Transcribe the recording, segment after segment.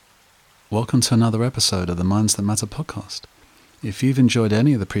Welcome to another episode of the Minds That Matter podcast. If you've enjoyed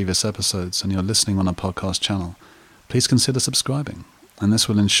any of the previous episodes and you're listening on our podcast channel, please consider subscribing, and this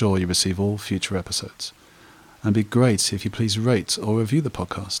will ensure you receive all future episodes. And it'd be great if you please rate or review the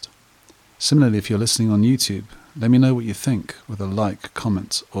podcast. Similarly, if you're listening on YouTube, let me know what you think with a like,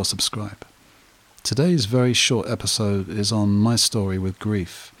 comment, or subscribe. Today's very short episode is on my story with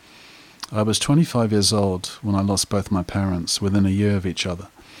grief. I was 25 years old when I lost both my parents within a year of each other.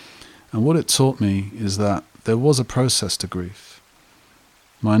 And what it taught me is that there was a process to grief.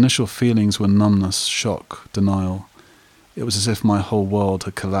 My initial feelings were numbness, shock, denial. It was as if my whole world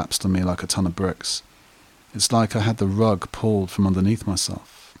had collapsed on me like a ton of bricks. It's like I had the rug pulled from underneath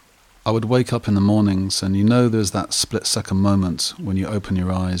myself. I would wake up in the mornings and there's that split-second moment when you open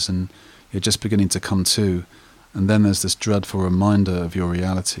your eyes and you're just beginning to come to, and then there's this dreadful reminder of your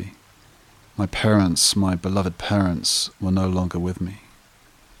reality. My parents, my beloved parents, were no longer with me.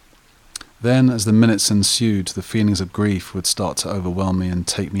 Then, as the minutes ensued, the feelings of grief would start to overwhelm me and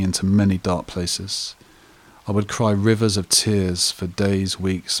take me into many dark places. I would cry rivers of tears for days,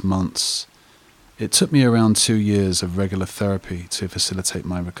 weeks, months. It took me around 2 years of regular therapy to facilitate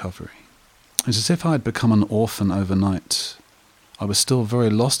my recovery. It's as if I had become an orphan overnight. I was still very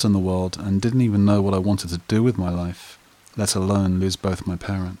lost in the world and didn't even know what I wanted to do with my life, let alone lose both my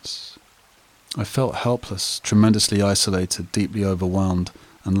parents. I felt helpless, tremendously isolated, deeply overwhelmed,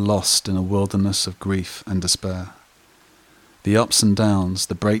 and lost in a wilderness of grief and despair. The ups and downs,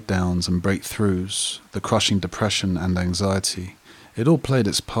 the breakdowns and breakthroughs, the crushing depression and anxiety, it all played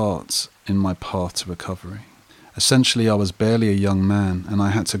its part in my path to recovery. Essentially, I was barely a young man and I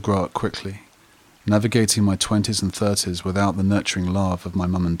had to grow up quickly. Navigating my 20s and 30s without the nurturing love of my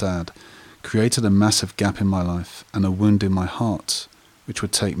mum and dad created a massive gap in my life and a wound in my heart, which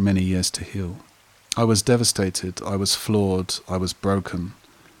would take many years to heal. I was devastated, I was flawed, I was broken.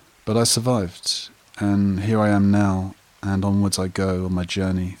 But I survived, and here I am now, and onwards I go on my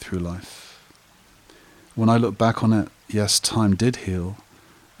journey through life. When I look back on it, yes, time did heal,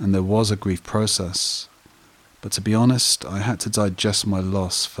 and there was a grief process, but to be honest, I had to digest my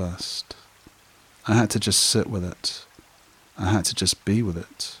loss first. I had to just sit with it. I had to just be with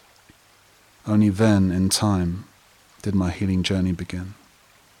it. Only then, in time, did my healing journey begin.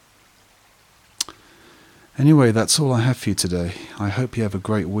 Anyway, that's all I have for you today. I hope you have a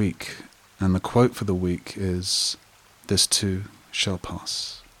great week. And the quote for the week is, "This too shall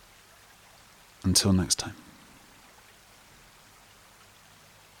pass." Until next time.